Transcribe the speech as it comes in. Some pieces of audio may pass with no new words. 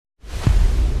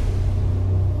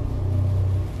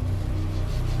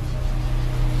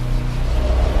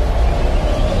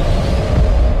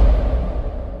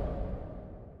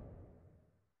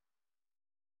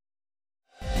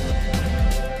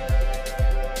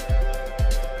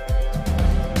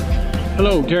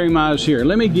Hello, Terry Mize here.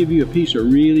 Let me give you a piece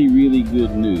of really, really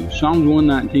good news. Psalms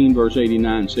 119 verse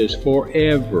 89 says,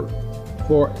 Forever,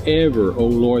 forever, O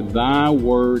Lord, thy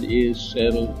word is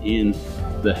settled in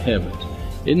the heavens.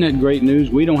 Isn't that great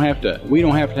news? We don't have to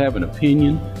have an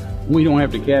opinion. We don't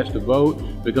have to cast a vote,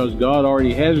 because God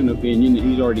already has an opinion and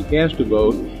He's already cast a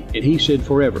vote, and He said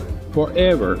forever.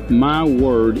 Forever, my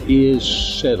word is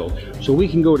settled. So we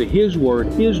can go to His word,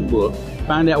 His book,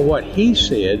 find out what He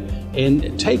said,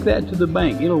 and take that to the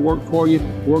bank. It'll work for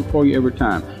you every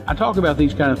time. I talk about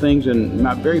these kind of things in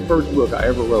my very first book I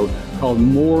ever wrote, called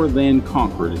More Than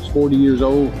Conquered. It's 40 years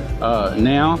old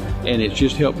now, and it's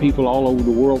just helped people all over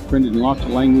the world, printed in lots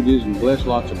of languages and blessed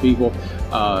lots of people.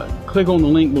 Click on the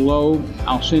link below.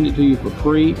 I'll send it to you for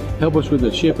free. Help us with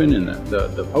the shipping and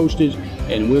the postage,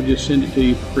 and we'll just send it to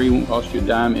you for free. It won't cost you a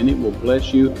dime, and it will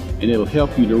bless you, and it'll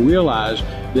help you to realize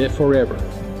that forever,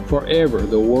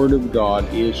 the Word of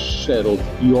God is settled.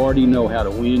 You already know how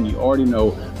to win. You already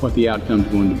know what the outcome is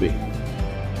going to be.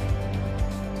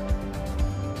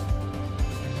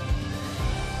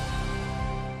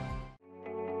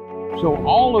 So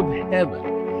all of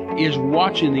heaven is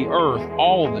watching the earth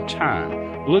all the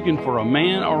time, looking for a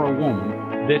man or a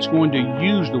woman that's going to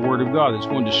use the Word of God, that's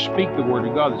going to speak the Word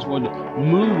of God, that's going to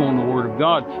move on the Word of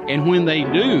God. And when they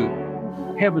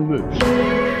do, heaven moves.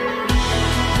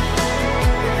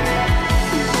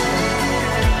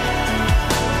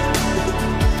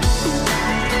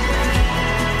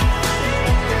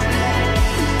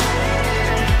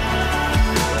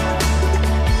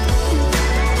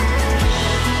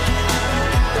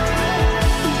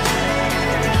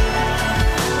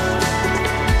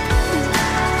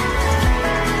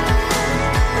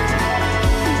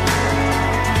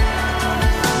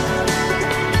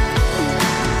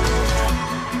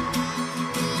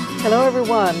 Hello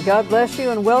everyone, God bless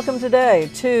you and welcome today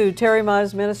to Terry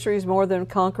Mize Ministries More Than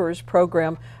Conquerors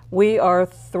program. We are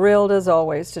thrilled as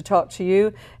always to talk to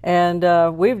you,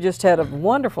 and we've just had a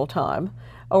wonderful time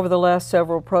over the last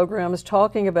several programs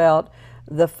talking about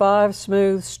the 5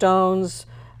 smooth stones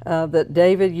that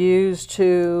David used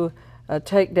to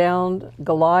take down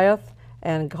Goliath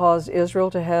and cause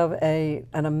Israel to have an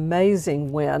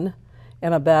amazing win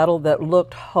in a battle that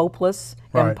looked hopeless,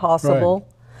 impossible,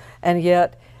 and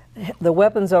yet the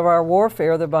weapons of our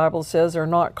warfare, the Bible says, are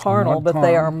not carnal, but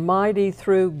they are mighty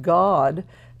through God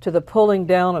to the pulling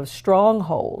down of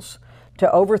strongholds, to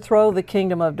overthrow the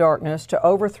kingdom of darkness, to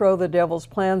overthrow the devil's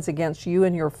plans against you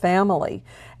and your family.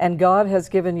 And God has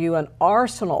given you an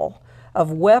arsenal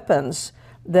of weapons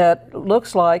that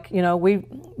looks like, you know,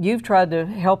 you've tried to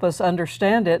help us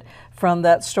understand it from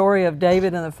that story of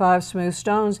David and the 5 smooth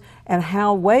stones, and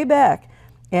how way back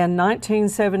in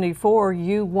 1974,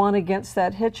 you won against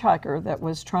that hitchhiker that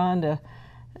was trying to,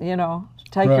 you know,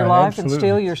 take your life and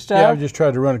steal your stuff. Yeah, I just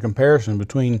tried to run a comparison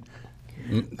between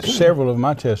several of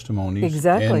my testimonies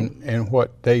and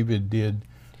what David did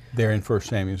there in 1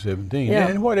 Samuel 17. Yeah.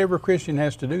 And whatever Christian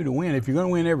has to do to win. If you're going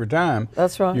to win every time,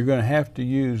 that's right, you're going to have to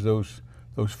use those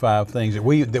 5 things that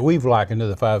we've likened to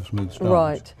the 5 smooth stones.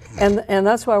 Right, and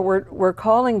that's why we're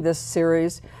calling this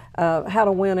series How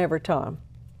to Win Every Time.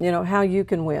 You know, how you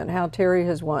can win, how Terry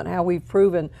has won, how we've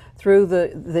proven through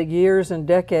the years and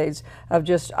decades of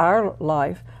just our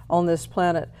life on this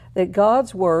planet that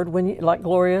God's Word, when you, like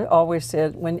Gloria always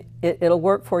said, when it'll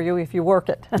work for you if you work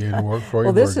it. It'll work for you.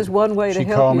 Well, this is one way to help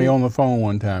you. She called me on the phone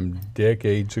one time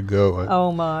decades ago.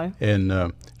 Oh my!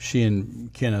 And she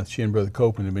and Kenneth, she and Brother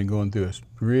Copeland had been going through a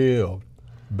real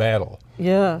battle.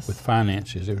 Yes. With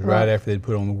finances. It was right after they'd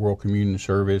put on the World Communion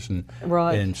Service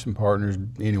and some partners.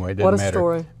 Anyway, it doesn't matter.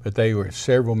 What a story. But they were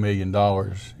several $1 million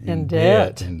in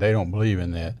debt, and they don't believe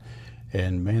in that.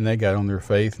 And man, they got on their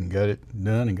faith and got it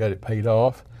done and got it paid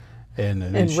off. And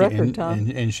in record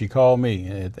time. And she called me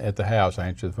at the house. I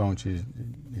answered the phone.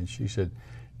 And she said,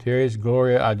 Terry, it's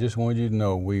Gloria, I just wanted you to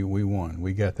know we won.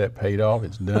 We got that paid off.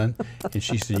 It's done. And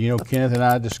she said, you know, Kenneth and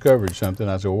I discovered something.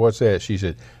 I said, well, what's that? She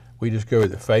said, we discovered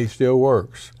that faith still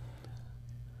works,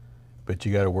 but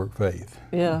you got to work faith.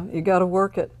 Yeah, you got to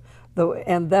work it.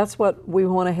 And that's what we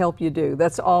want to help you do.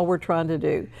 That's all we're trying to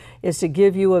do, is to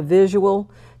give you a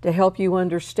visual to help you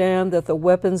understand that the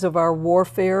weapons of our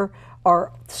warfare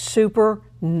are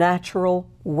supernatural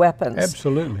weapons.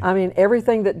 Absolutely. I mean,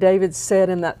 everything that David said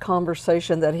in that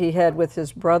conversation that he had with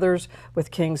his brothers,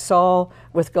 with King Saul,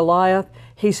 with Goliath,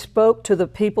 he spoke to the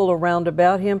people around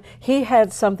about him. He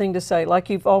had something to say, like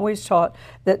you've always taught,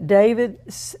 that David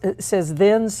says,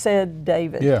 then said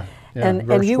David. Yeah.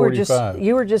 And you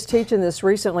were just teaching this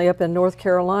recently up in North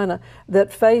Carolina,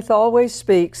 that faith always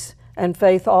speaks and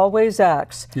faith always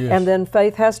acts. Yes. And then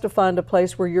faith has to find a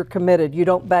place where you're committed. You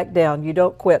don't back down. You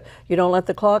don't quit. You don't let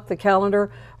the clock, the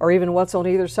calendar, or even what's on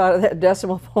either side of that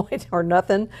decimal point or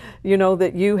nothing, you know,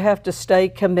 that you have to stay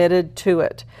committed to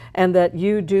it and that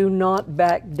you do not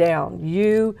back down.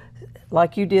 You,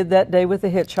 like you did that day with the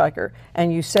hitchhiker,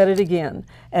 and you said it again,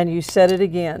 and you said it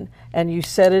again, and you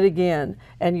said it again,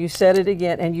 and you said it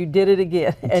again, and you did it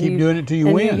again. And keep doing it till you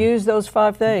win. And you use those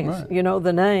 5 things, Right. you know,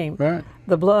 the name, Right.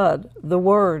 the blood, the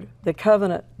word, the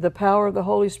covenant, the power of the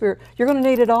Holy Spirit. You're going to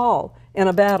need it all in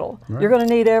a battle. Right. You're going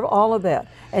to need all of that.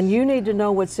 And you need to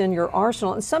know what's in your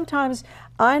arsenal. And sometimes,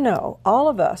 I know, all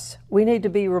of us, we need to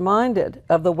be reminded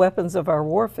of the weapons of our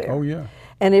warfare. Oh, yeah.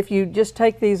 And if you just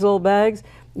take these little bags,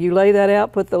 you lay that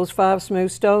out, put those 5 smooth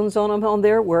stones on them on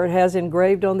there where it has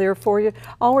engraved on there for you.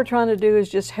 All we're trying to do is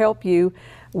just help you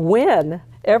win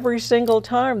every single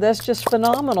time. That's just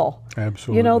phenomenal.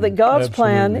 Absolutely. You know, that God's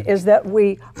plan Absolutely. is that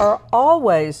we are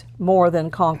always more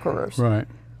than conquerors. Right,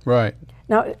 right.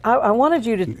 Now, I wanted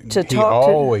you to talk to... He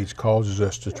always causes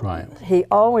us to triumph. He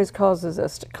always causes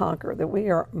us to conquer, that we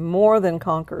are more than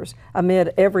conquerors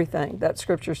amid everything that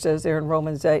Scripture says there in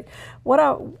Romans 8. What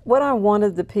I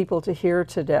wanted the people to hear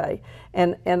today,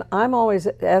 and I'm always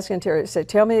asking Terry to say,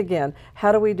 tell me again,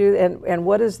 how do we do, and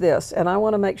what is this? And I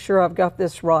want to make sure I've got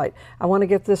this right. I want to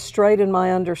get this straight in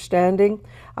my understanding.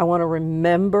 I want to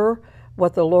remember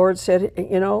what the Lord said,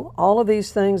 you know, all of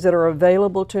these things that are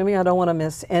available to me. I don't want to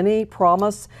miss any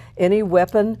promise, any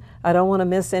weapon. I don't want to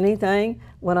miss anything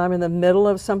when I'm in the middle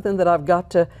of something that I've got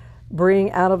to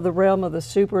bring out of the realm of the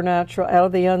supernatural, out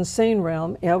of the unseen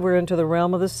realm, over into the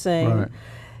realm of the seen. Right.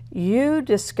 You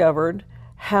discovered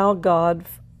how God,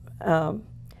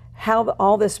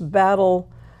 all this battle,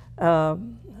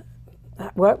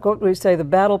 what do we say, the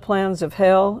battle plans of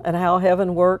hell and how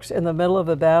heaven works in the middle of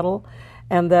a battle.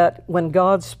 And that when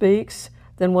God speaks,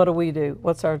 then what do?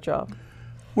 What's our job?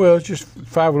 Well, it's just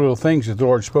 5 little things that the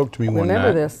Lord spoke to me one night.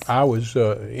 Remember this. I was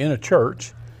in a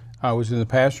church. I was in the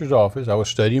pastor's office. I was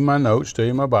studying my notes,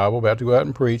 studying my Bible, about to go out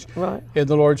and preach. Right. And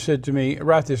the Lord said to me,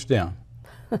 write this down.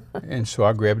 And so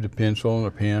I grabbed a pencil and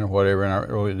a pen or whatever, and I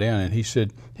wrote it down. And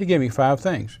he gave me 5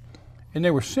 things. And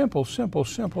they were simple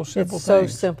things. It's so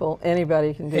simple.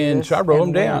 Anybody can do this. And so I wrote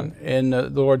them down. And the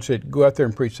Lord said, go out there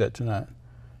and preach that tonight.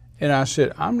 And I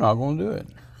said, I'm not going to do it.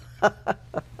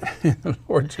 And the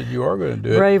Lord said, you are going to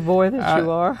do it. Brave boy that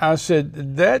you are. I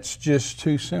said, that's just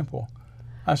too simple.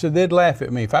 I said, they'd laugh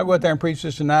at me. If I go out there and preach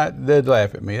this tonight, they'd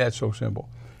laugh at me. That's so simple.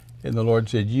 And the Lord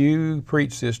said, you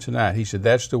preach this tonight. He said,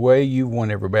 that's the way you've won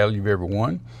every battle you've ever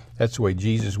won. That's the way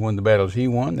Jesus won the battles he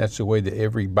won. That's the way that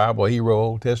every Bible hero,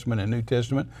 Old Testament and New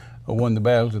Testament, won the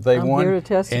battles that they won. Here to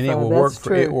testify. And it will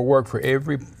work for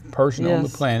every person on the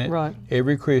planet, right.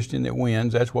 Every Christian that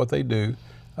wins. That's what they do.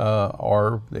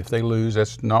 Or if they lose,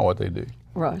 that's not what they do.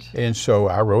 Right. And so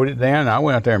I wrote it down. And I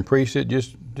went out there and preached it,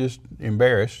 just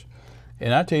embarrassed.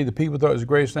 And I tell you, the people thought it was the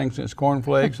greatest thing since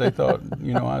cornflakes. They thought,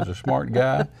 you know, I was a smart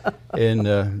guy, and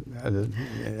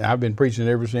I've been preaching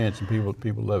it ever since, and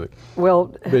people love it.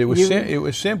 Well, but it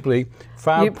was simply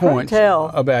 5 points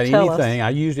about anything.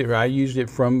 I used it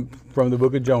from the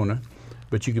book of Jonah,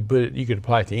 but you could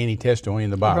apply it to any testimony in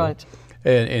the Bible. Right.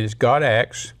 And it's God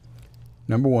acts.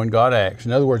 Number 1, God acts.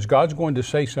 In other words, God's going to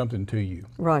say something to you.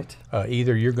 Right.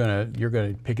 Either you're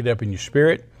gonna pick it up in your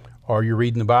spirit, or you're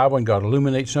reading the Bible and God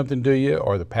illuminates something to you,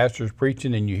 or the pastor's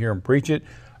preaching and you hear him preach it,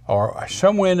 or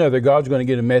some way or another, God's going to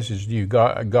get a message to you.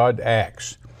 God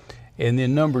acts. And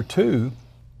then number 2,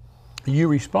 you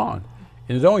respond.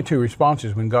 And there's only 2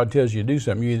 responses when God tells you to do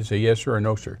something. You either say yes sir or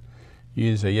no sir. You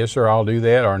either say yes sir, I'll do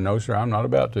that, or no sir, I'm not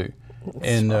about to.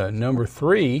 And number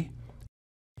 3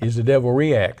 is the devil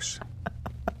reacts.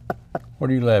 What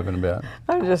are you laughing about?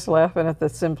 I'm just laughing at the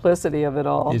simplicity of it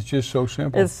all. It's just so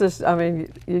simple. It's just, I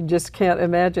mean, you just can't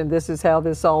imagine this is how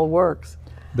this all works.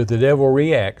 But the devil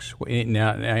reacts.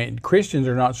 Now, Christians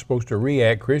are not supposed to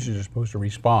react. Christians are supposed to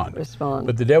respond.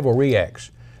 But the devil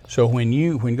reacts. So when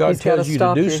God tells you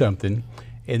to do something,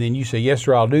 and then you say, yes,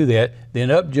 sir, I'll do that, then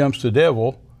up jumps the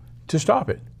devil to stop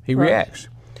it. He reacts.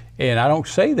 And I don't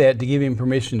say that to give him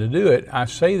permission to do it. I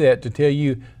say that to tell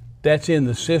you that's in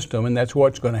the system, and that's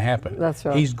what's going to happen. That's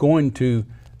right. He's going to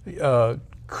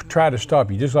try to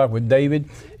stop you, just like with David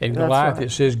and Goliath.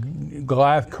 It says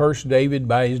Goliath cursed David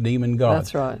by his demon god.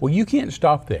 That's right. Well, you can't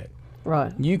stop that.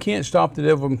 Right. You can't stop the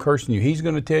devil from cursing you. He's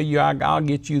going to tell you, I'll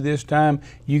get you this time.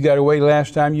 You got away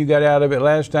last time. You got out of it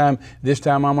last time. This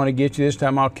time I'm going to get you. This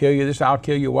time I'll kill you. I'll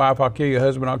kill your wife. I'll kill your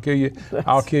husband. I'll kill you.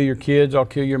 I'll kill your kids. I'll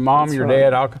kill your mom, your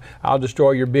dad. I'll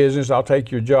destroy your business. I'll take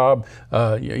your job.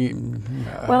 Well,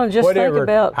 and just whatever. Think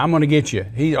about. I'm going to get you.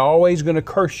 He's always going to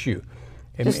curse you.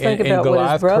 Just think about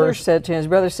what his brother said to him. His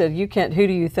brother said, "You can't. Who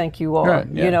do you think you are?" Right,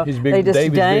 yeah. You know, they David's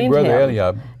big brother, him.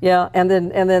 Eliab. Yeah, and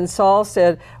then Saul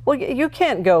said, "Well, you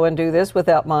can't go and do this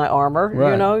without my armor.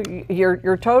 Right. You know,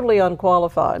 you're totally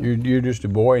unqualified. You're just a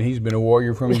boy, and he's been a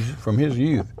warrior from his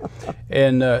youth,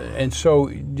 and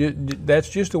so that's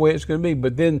just the way it's going to be."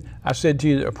 But then I said to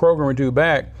you a program or two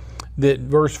back that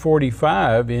verse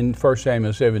 45 in 1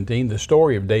 Samuel 17, the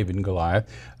story of David and Goliath,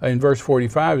 in verse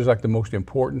 45 is like the most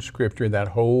important scripture in that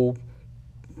whole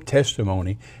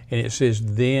testimony, and it says,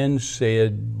 "Then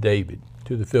said David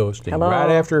to the Philistine," right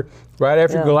after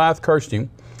Goliath cursed him.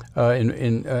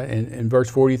 In verse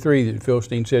 43, the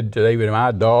Philistine said to David, "Am I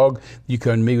a dog? You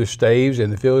come to me with staves."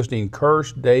 And the Philistine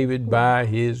cursed David by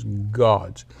his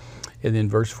gods. And then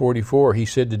verse 44,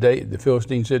 the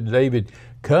Philistine said to David,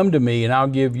 "Come to me, and I'll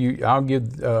give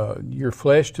your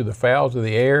flesh to the fowls of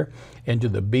the air and to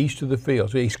the beasts of the field."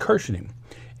 So he's cursing him.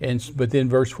 But then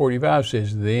verse 45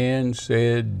 says, "Then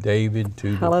said David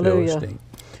to the Philistine."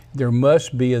 There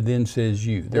must be a "then says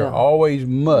you." There always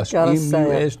must.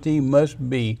 M-U-S-T must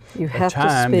be a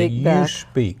time that you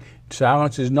speak.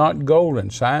 Silence is not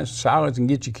golden. Silence can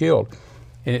get you killed.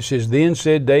 And it says, "Then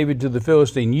said David to the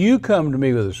Philistine, you come to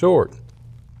me with a sword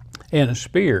and a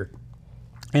spear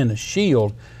and a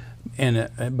shield,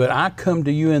 but I come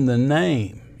to you in the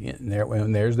name."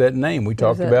 And there's that name. We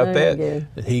talked about that.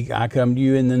 I come to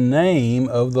you in the name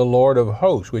of the Lord of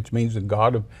hosts, which means the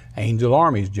God of angel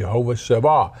armies, Jehovah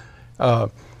Sabaoth.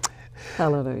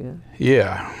 Hallelujah.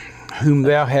 Yeah, whom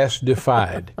thou hast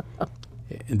defied.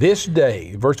 This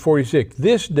day, verse 46,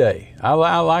 this day, I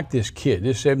like this kid,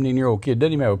 this 17-year-old kid,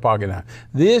 doesn't even have a pocket knife.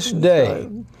 "This day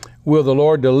will the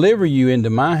Lord deliver you into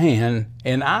my hand,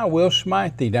 and I will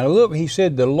smite thee." Now look, he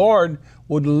said the Lord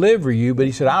will deliver you, but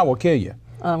he said, "I will kill you."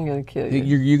 I'm going to kill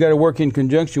you. You got to work in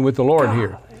conjunction with the Lord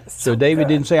here. So David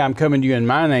didn't say, "I'm coming to you in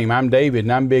my name. I'm David,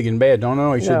 and I'm big and bad."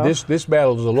 No. He said, "This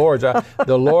battle is the Lord's.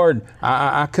 The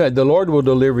Lord will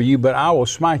deliver you, but I will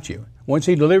smite you. Once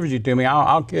He delivers you to me,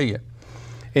 I'll kill you."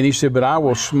 And he said, "But I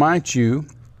will smite you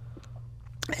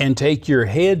and take your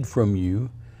head from you,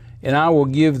 and I will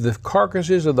give the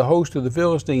carcasses of the host of the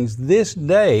Philistines this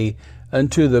day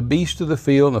unto the beasts of the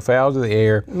field and the fowls of the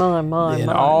air. And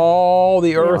all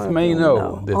the earth may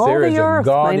know that there is a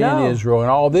God in Israel, and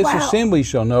all this assembly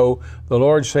shall know the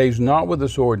Lord saves not with the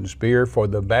sword and spear, for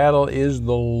the battle is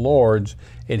the Lord's,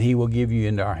 and He will give you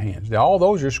into our hands." Now, all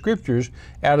those are scriptures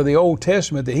out of the Old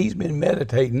Testament that he's been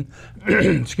meditating,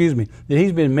 that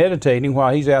he's been meditating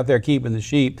while he's out there keeping the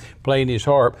sheep, playing his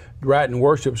harp, writing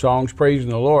worship songs, praising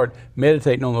the Lord,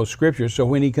 meditating on those scriptures. So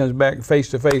when he comes back face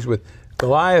to face with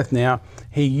Goliath now,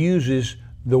 he uses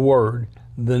the word,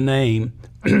 the name,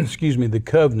 the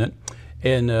covenant,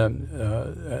 and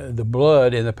the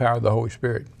blood and the power of the Holy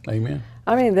Spirit. Amen.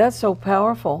 I mean, that's so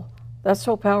powerful. That's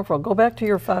so powerful. Go back to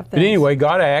your 5 things. But anyway,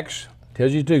 God acts,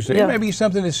 tells you to. So it may be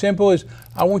something as simple as,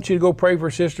 "I want you to go pray for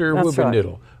Sister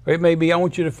Whippendittle." Or it may be, "I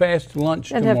want you to fast lunch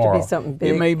tomorrow." It have to be something big.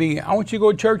 It may be, "I want you to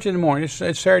go to church in the morning.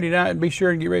 It's Saturday night. Be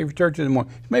sure to get ready for church in the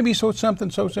morning." It may be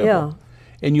something so simple. Yeah.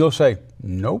 And you'll say,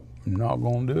 "Nope, I'm not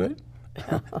going to do it."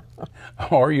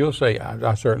 Or you'll say,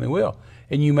 I certainly will.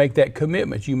 And you make that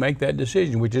commitment. You make that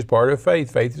decision, which is part of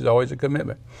faith. Faith is always a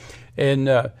commitment. And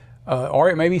or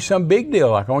it may be some big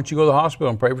deal, like, "I want you to go to the hospital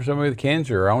and pray for somebody with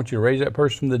cancer," or "I want you to raise that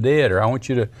person from the dead," or "I want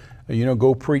you to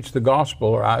go preach the gospel,"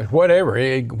 or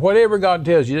whatever God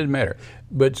tells you, it doesn't matter.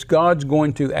 But God's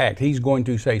going to act. He's going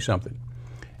to say something.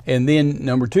 And then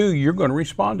number 2, you're going to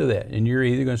respond to that. And you're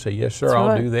either going to say, "Yes, sir,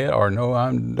 I'll do that," or "No,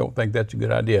 I don't think that's a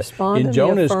good idea." Respond in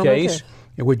Jonah's case,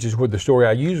 which is what the story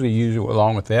I usually use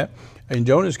along with that, in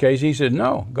Jonah's case, he said,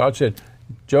 "No." God said,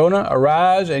 "Jonah,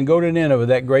 arise and go to Nineveh,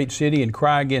 that great city, and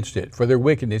cry against it, for their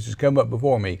wickedness has come up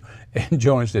before me." And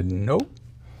Jonah said, "Nope,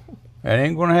 that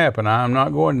ain't going to happen. I'm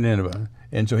not going to Nineveh."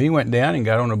 And so he went down and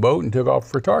got on a boat and took off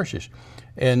for Tarshish.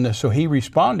 And so he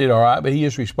responded all right, but he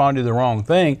just responded the wrong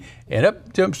thing. And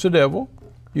up jumps the devil,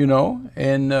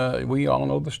 and we all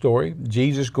know the story.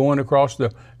 Jesus going across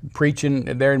preaching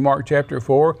there in Mark chapter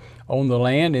 4 on the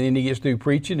land, and then he gets through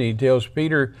preaching, and he tells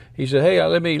Peter, he said, "Hey,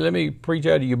 let me preach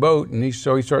out of your boat." And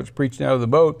so he starts preaching out of the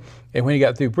boat. And when he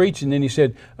got through preaching, then he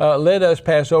said, "Let us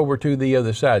pass over to the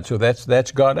other side." So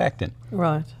that's God acting.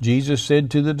 Right. Jesus said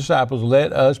to the disciples,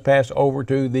 "Let us pass over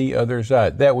to the other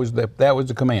side." That was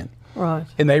the command. Right.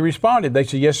 And they responded. They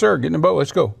said, "Yes, sir, get in the boat,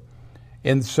 let's go."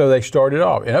 And so they started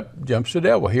off, and up jumps the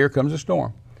devil. Here comes a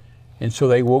storm. And so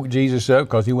they woke Jesus up,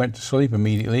 because he went to sleep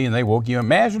immediately, and they woke him up.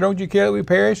 "Master, don't you care that we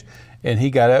perish?" And he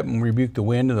got up and rebuked the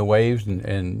wind and the waves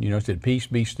and said, "Peace,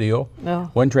 be still." No.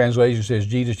 One translation says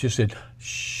Jesus just said,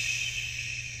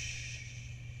 "Shh."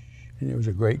 And there was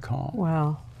a great calm.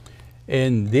 Wow.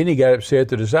 And then he got upset at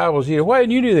the disciples. He said, why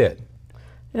didn't you do that?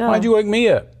 Yeah. Why'd you wake me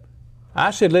up?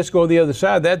 I said, let's go to the other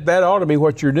side. That ought to be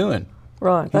what you're doing.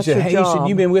 Right. He That's said, your he job. said,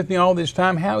 you've been with me all this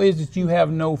time. How is it you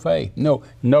have no faith?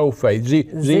 No faith.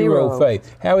 Zero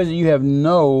faith. How is it you have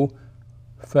no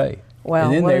faith? Wow,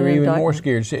 and then what they an were even indictment. more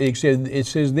scared. It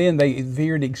says then they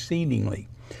feared exceedingly.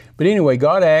 But anyway,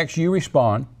 God acts, you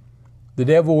respond. The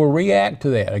devil will react to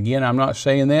that. Again, I'm not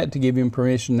saying that to give him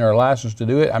permission or license to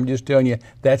do it. I'm just telling you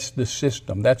that's the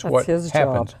system. That's what his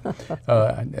happens.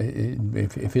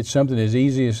 If it's something as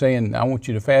easy as saying, I want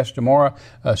you to fast tomorrow,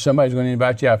 somebody's going to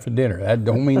invite you out for dinner. That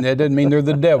doesn't mean they're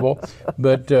the devil,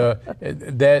 but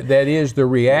that is the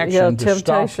reaction to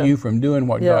stop you from doing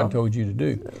what God told you to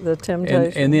do. The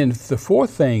temptation. And then the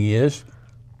fourth thing is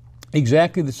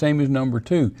exactly the same as number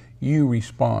 2. You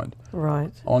respond.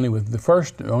 Right. Only with the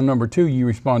first, on number 2, you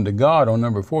respond to God. On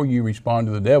number 4, you respond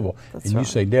to the devil. That's you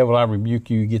say, devil, I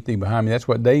rebuke you, get thee behind me. That's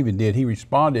what David did. He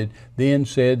responded, then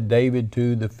said David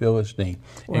to the Philistine,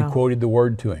 and quoted the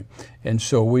word to him. And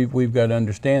so we've got to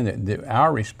understand that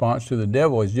our response to the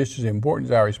devil is just as important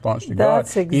as our response to God.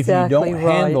 That's exactly if you don't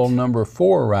handle right. number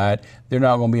 4 right, they're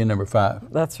not going to be in number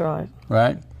 5. That's right.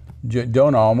 Right?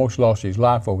 Jonah almost lost his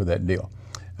life over that deal.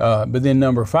 But then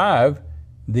number 5,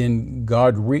 then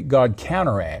God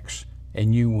counteracts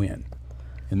and you win.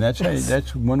 And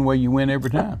that's one way you win every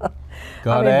time.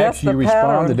 God acts, you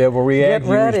respond, the devil reacts,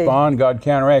 you respond, God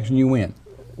counteracts and you win.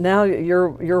 Now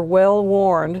you're well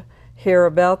warned here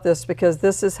about this, because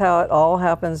this is how it all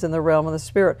happens in the realm of the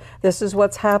Spirit. This is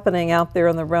what's happening out there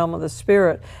in the realm of the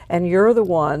Spirit, and you're the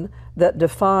one that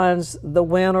defines the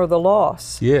win or the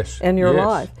loss in your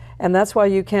life. And that's why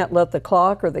you can't let the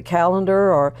clock or the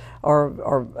calendar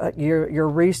or your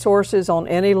resources on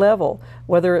any level,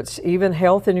 whether it's even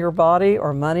health in your body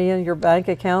or money in your bank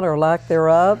account or lack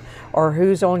thereof, or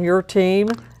who's on your team,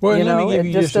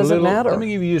 it just doesn't matter. Let me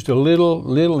give you just a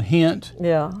little hint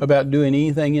about doing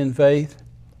anything in faith.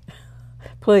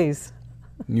 Please.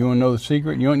 You want to know the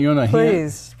secret? You want a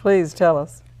hint? Please tell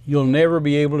us. You'll never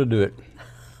be able to do it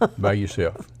by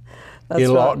yourself. That's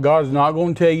right. God's not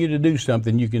going to tell you to do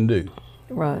something you can do.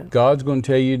 Right. God's going to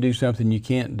tell you to do something you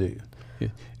can't do.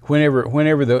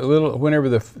 Whenever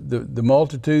the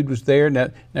multitude was there. Now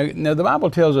the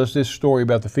Bible tells us this story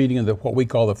about the feeding of what we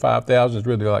call the 5,000. It's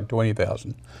really like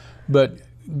 20,000. But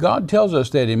God tells us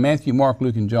that in Matthew, Mark,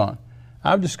 Luke, and John.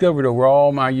 I've discovered over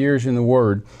all my years in the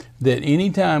Word that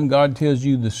anytime God tells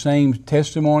you the same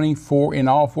testimony in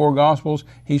all 4 Gospels,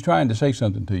 He's trying to say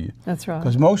something to you. That's right.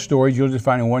 Because most stories you'll just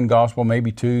find in one Gospel,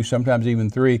 maybe 2, sometimes even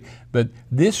 3. But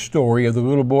this story of the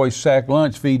little boy's sack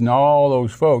lunch feeding all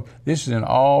those folk, this is in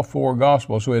all 4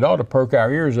 Gospels. So it ought to perk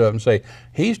our ears up and say,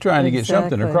 He's trying to get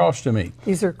something across to me.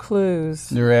 These are clues.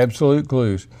 They're absolute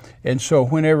clues. And so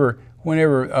whenever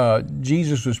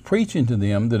Jesus was preaching to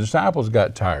them, the disciples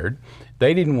got tired.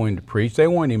 They didn't want him to preach. They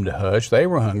wanted him to hush. They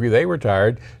were hungry. They were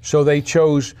tired. So they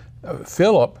chose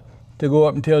Philip to go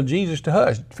up and tell Jesus to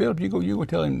hush. Philip, you go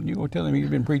tell him he's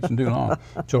been preaching too long.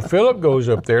 So Philip goes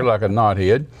up there like a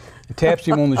knothead, taps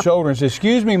him on the shoulder and says,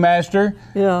 "Excuse me, Master."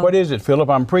 Yeah. "What is it, Philip?"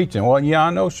 "I'm preaching." "Well, yeah,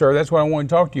 I know, sir. That's what I want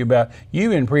to talk to you about.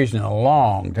 You've been preaching a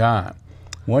long time."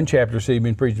 One chapter said he'd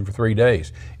been preaching for 3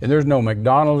 days. And there's no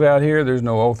McDonald's out here. There's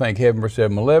no, thank heaven for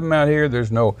 7-Eleven out here.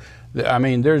 There's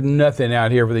nothing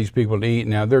out here for these people to eat.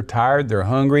 Now, they're tired. They're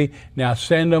hungry. Now,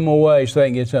 send them away so they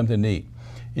can get something to eat.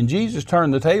 And Jesus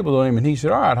turned the table on him and he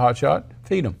said, "All right, hotshot,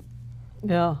 feed them."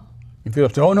 Yeah. And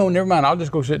Philip said, "Oh, no, never mind. I'll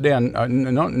just go sit down."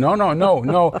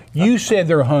 No. You said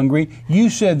they're hungry. You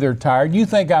said they're tired. You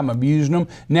think I'm abusing them.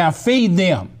 Now feed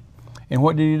them. And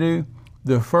what did he do?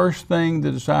 The first thing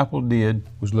the disciple did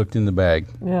was looked in the bag.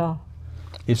 Yeah.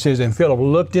 It says, and Philip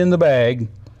looked in the bag,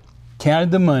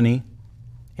 counted the money,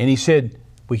 and he said,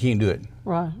 "We can't do it."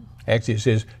 Right. Actually, it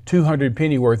says 200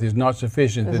 pennyworth is not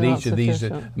sufficient that each of these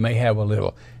may have a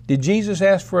little. Did Jesus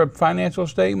ask for a financial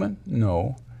statement?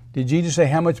 No. Did Jesus say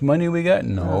how much money we got?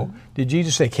 No. Did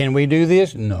Jesus say, "Can we do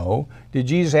this?" No. Did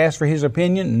Jesus ask for his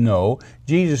opinion? No.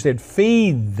 Jesus said,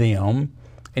 "Feed them,"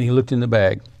 and he looked in the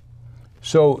bag.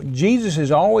 So Jesus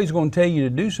is always going to tell you to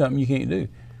do something you can't do.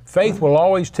 Faith will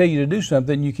always tell you to do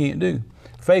something you can't do.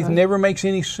 Faith never makes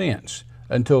any sense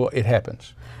until it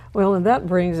happens. Well, and that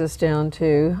brings us down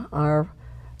to our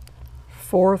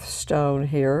fourth stone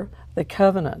here, the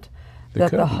covenant.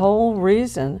 The whole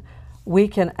reason we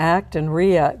can act and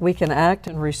react, we can act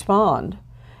and respond,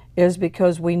 is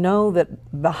because we know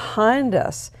that behind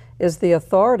us is the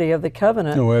authority of the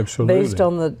covenant based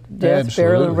on the death,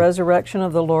 burial, and resurrection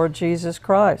of the Lord Jesus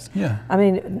Christ. Yeah. I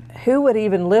mean, who would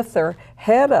even lift their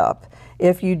head up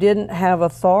if you didn't have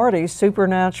authority,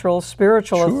 supernatural,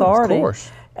 spiritual authority,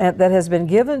 that has been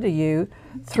given to you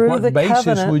through the covenant. What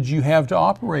basis would you have to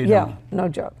operate on? Yeah, no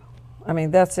joke. I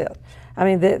mean, that's it. I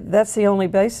mean, that's the only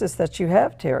basis that you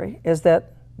have, Terry, is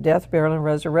that death, burial, and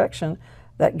resurrection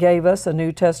that gave us a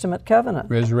New Testament covenant.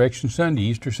 Resurrection Sunday,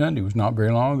 Easter Sunday, was not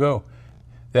very long ago.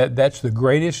 That's the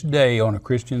greatest day on a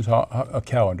Christian's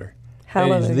calendar.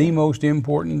 Hallelujah. It is the most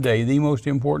important day, the most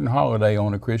important holiday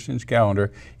on a Christian's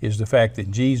calendar is the fact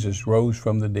that Jesus rose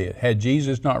from the dead. Had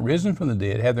Jesus not risen from the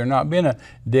dead, had there not been a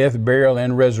death, burial,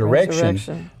 and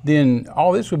resurrection, then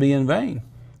all this would be in vain.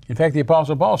 In fact, the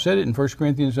Apostle Paul said it in 1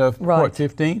 Corinthians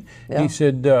 15? Yeah. He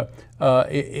said,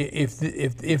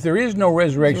 if there is no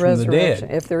resurrection from the dead,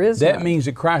 that means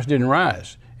that Christ didn't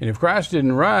rise. And if Christ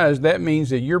didn't rise, that means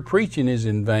that your preaching is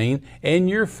in vain and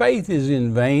your faith is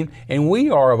in vain, and we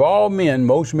are of all men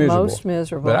most miserable. Most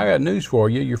miserable. But I got news for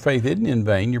you. Your faith isn't in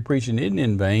vain, your preaching isn't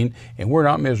in vain, and we're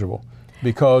not miserable.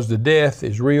 Because the death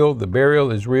is real, the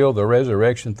burial is real, the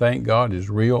resurrection, thank God, is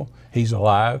real. He's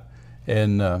alive.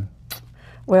 And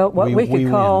well, what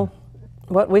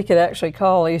we could actually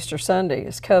call Easter Sunday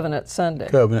is Covenant Sunday.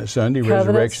 Covenant Sunday,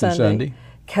 Resurrection Sunday.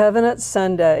 Covenant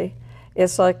Sunday.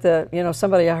 It's like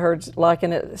somebody I heard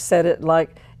said it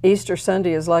like Easter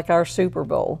Sunday is like our Super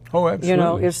Bowl. Oh,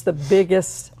 absolutely. It's the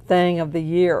biggest thing of the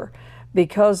year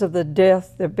because of the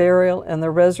death, the burial, and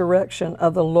the resurrection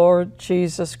of the Lord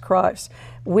Jesus Christ.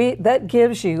 That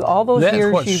gives you all those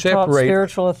years you've taught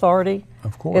spiritual authority.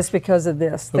 Of course. It's because of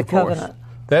this, the covenant.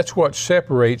 That's what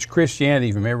separates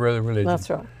Christianity from every other religion. That's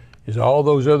right. Is all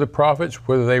those other prophets,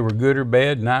 whether they were good or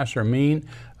bad, nice or mean,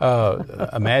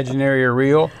 imaginary or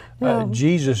real,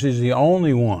 Jesus is the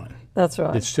only one that's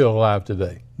still alive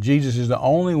today. Jesus is the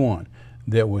only one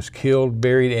that was killed,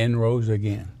 buried, and rose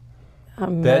again.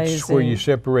 Amazing. That's where you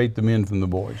separate the men from the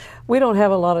boys. We don't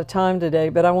have a lot of time today,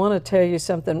 but I want to tell you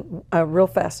something real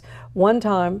fast. One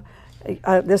time,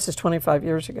 this is 25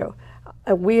 years ago,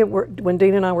 when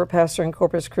Dean and I were pastoring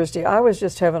Corpus Christi, I was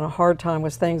just having a hard time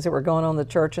with things that were going on in the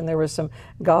church, and there was some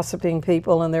gossiping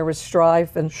people, and there was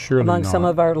strife, and among some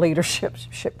of our leadership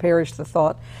perished the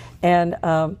thought. And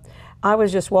I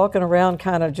was just walking around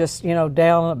kind of just,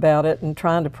 down about it and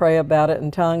trying to pray about it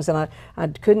in tongues, and I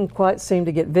couldn't quite seem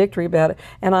to get victory about it.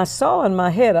 And I saw in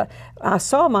my head, I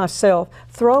saw myself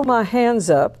throw my hands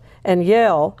up and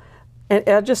yell, and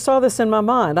I just saw this in my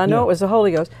mind. I know it was the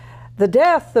Holy Ghost. The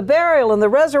death, the burial, and the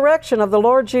resurrection of the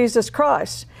Lord Jesus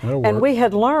Christ. And we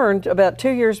had learned about 2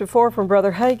 years before from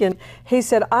Brother Hagin, he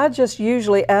said, I just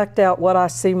usually act out what I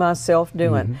see myself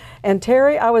doing. Mm-hmm. And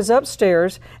Terry, I was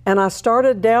upstairs, and I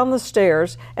started down the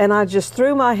stairs, and I just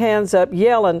threw my hands up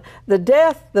yelling, the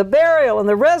death, the burial, and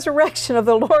the resurrection of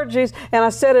the Lord Jesus. And I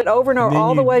said it over and over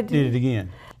all the way. Did it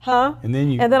again. Huh? And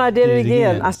then I did it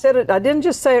again. I said it. I didn't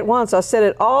just say it once. I said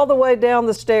it all the way down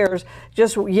the stairs,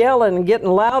 just yelling and getting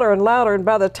louder and louder. And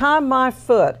by the time my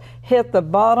foot hit the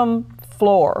bottom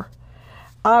floor,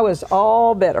 I was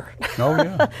all better. Oh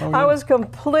yeah. I was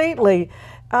completely,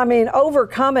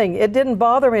 overcoming. It didn't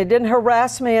bother me. It didn't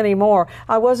harass me anymore.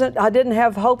 I didn't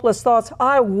have hopeless thoughts.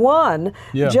 I won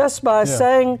just by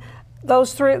saying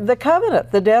those three, the covenant,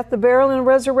 the death, the burial, and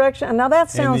resurrection. And now that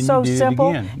sounds so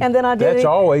simple. And then I did it. That's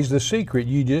always the secret.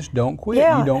 You just don't quit.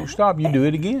 You don't stop. You do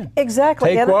it again.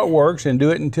 Exactly. Take what works and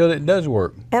do it until it does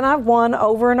work. And I've won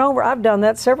over and over. I've done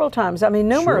that several times.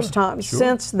 Numerous times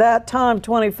since that time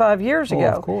 25 years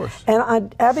ago. Of course.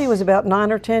 And Abby was about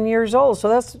 9 or 10 years old. So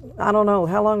that's, I don't know,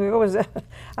 how long ago was that?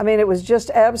 It was just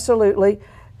absolutely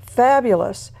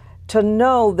fabulous to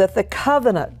know that the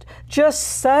covenant, just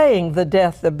saying the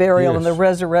death, the burial, and the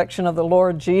resurrection of the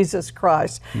Lord Jesus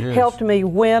Christ helped me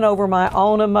win over my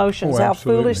own emotions. How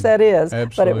foolish that is,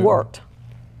 but it worked.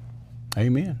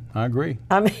 Amen. I agree.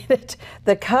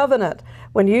 The covenant,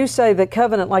 when you say the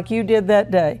covenant like you did that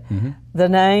day, the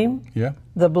name,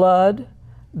 the blood,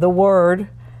 the word,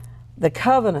 the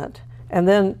covenant, and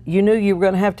then you knew you were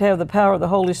going to have the power of the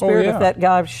Holy Spirit if that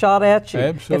guy shot at you.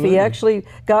 Absolutely. If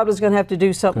God was going to have to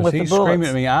do something with the bullets. He's screaming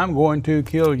at me, I'm going to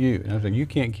kill you. And I said, you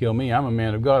can't kill me. I'm a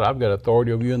man of God. I've got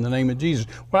authority over you in the name of Jesus.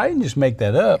 Well, I didn't just make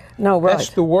that up. No, right.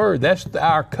 That's the word. That's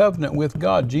our covenant with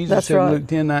God. Jesus said in Luke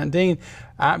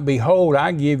 10:19, behold,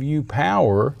 I give you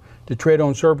power to tread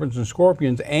on serpents and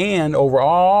scorpions and over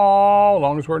all,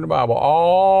 longest word in the Bible,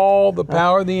 all the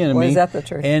power of the enemy. Is that the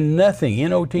truth? And nothing,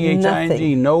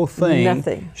 N-O-T-H-I-N-G,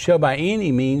 nothing shall by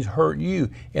any means hurt you.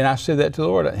 And I said that to the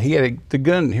Lord. He had the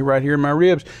gun right here in my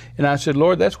ribs. And I said,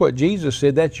 Lord, that's what Jesus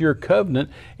said. That's your covenant.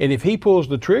 And if he pulls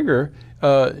the trigger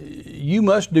you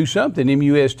must do something.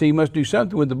 MUST must do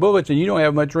something with the bullets, and you don't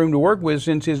have much room to work with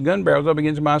since his gun barrel's up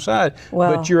against my side.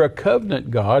 Wow. But you're a covenant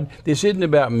God. This isn't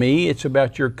about me. It's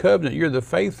about your covenant. You're the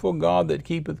faithful God that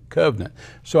keepeth covenant.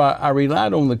 So I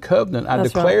relied on the covenant. I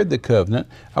declared the covenant.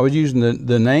 I was using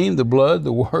the name, the blood,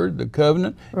 the word, the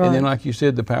covenant, and then, like you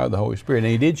said, the power of the Holy Spirit.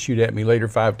 And he did shoot at me later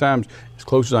 5 times, as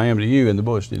close as I am to you, and the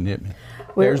bullets didn't hit me.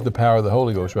 There's the power of the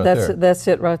Holy Ghost right there. That's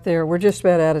it right there. We're just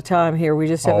about out of time here. We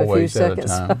just have a few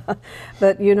seconds.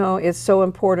 But you know, it's so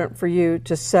important for you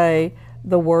to say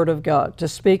the Word of God, to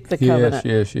speak the covenant,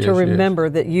 to remember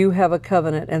that you have a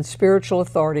covenant and spiritual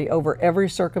authority over every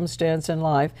circumstance in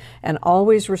life, and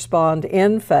always respond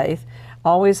in faith.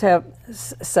 Always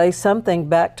say something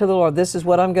back to the Lord. This is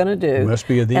what I'm going to do. It must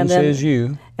be a then says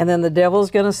you. And then the devil's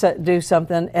going to do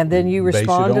something, and then you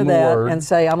respond to that and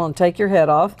say, I'm going to take your head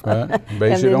off. Right.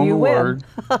 Base it on the Word.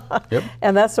 Yep.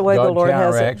 And that's the way the Lord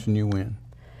has it. God counteracts and you win.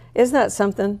 Isn't that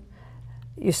something?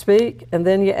 You speak and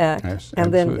then you act,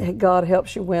 and then God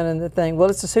helps you win in the thing.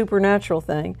 Well, it's a supernatural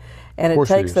thing, and it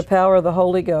takes the power of the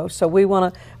Holy Ghost. So we're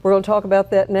going to talk about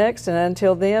that next, and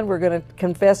until then, we're going to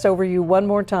confess over you one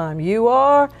more time. You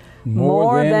are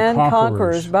more than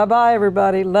conquerors. Bye-bye,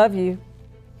 everybody. Love you.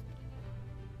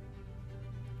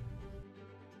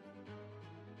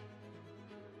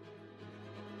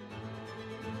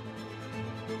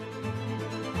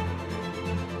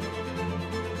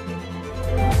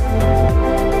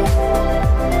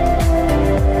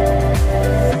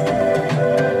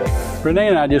 Renee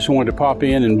and I just wanted to pop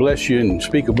in and bless you and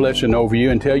speak a blessing over you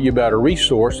and tell you about a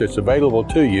resource that's available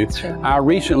to you. I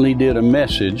recently did a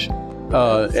message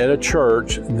at a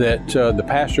church that the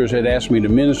pastors had asked me to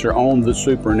minister on the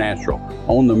supernatural,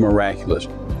 on the miraculous.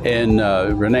 And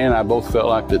Renee and I both felt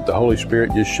like that the Holy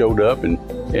Spirit just showed up and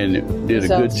did a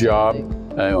good job.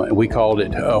 We called it,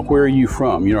 Where Are You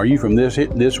From? You know, are you from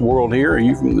this world here, or are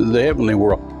you from the heavenly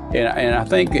world? And I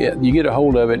think you get a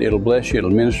hold of it, it'll bless you, it'll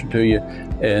minister to you,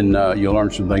 and you'll learn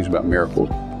some things about miracles.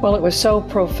 Well, it was so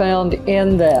profound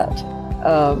in that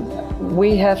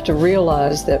we have to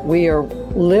realize that we are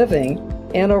living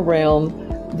in a realm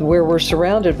where we're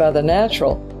surrounded by the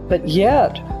natural, but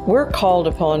yet we're called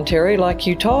upon, Terry, like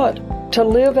you taught, to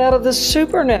live out of the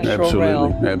supernatural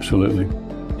realm. Absolutely.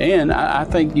 And I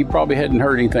think you probably hadn't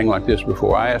heard anything like this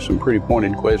before. I asked some pretty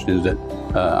pointed questions that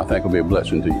I think will be a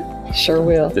blessing to you. Sure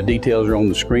will. The details are on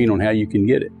the screen on how you can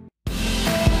get it.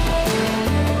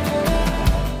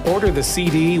 Order the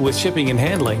CD with shipping and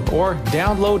handling or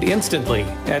download instantly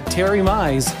at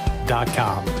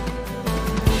terrymize.com.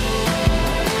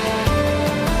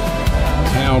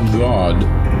 How God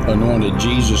anointed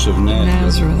Jesus of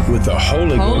Nazareth with the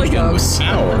Holy Ghost and with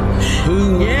power,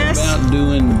 who went about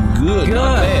doing good,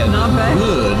 not bad,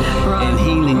 good, and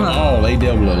healing all.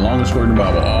 A-double, the longest word in the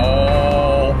Bible,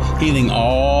 all, healing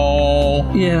all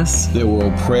that were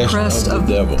oppressed of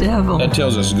the devil. That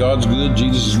tells us God's good,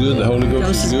 Jesus is good, the Holy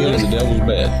Ghost is good, and the devil's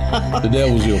bad. The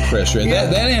devil's the oppressor. And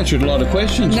that answered a lot of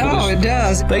questions. No, it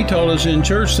does. They told us in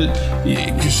church that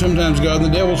sometimes God and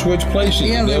the devil switch places.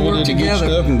 Yeah, the devil did the good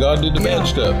stuff and God did the bad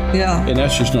stuff. Yeah. And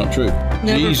that's just not true.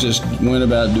 Never. Jesus went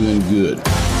about doing good.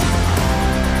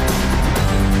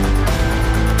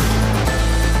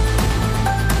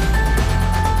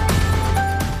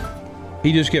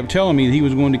 He just kept telling me that he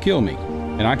was going to kill me.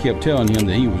 And I kept telling him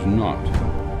that he was not.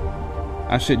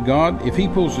 I said, God, if he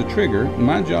pulls the trigger,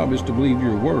 my job is to believe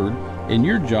your word, and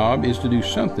your job is to do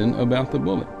something about the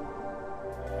bullet.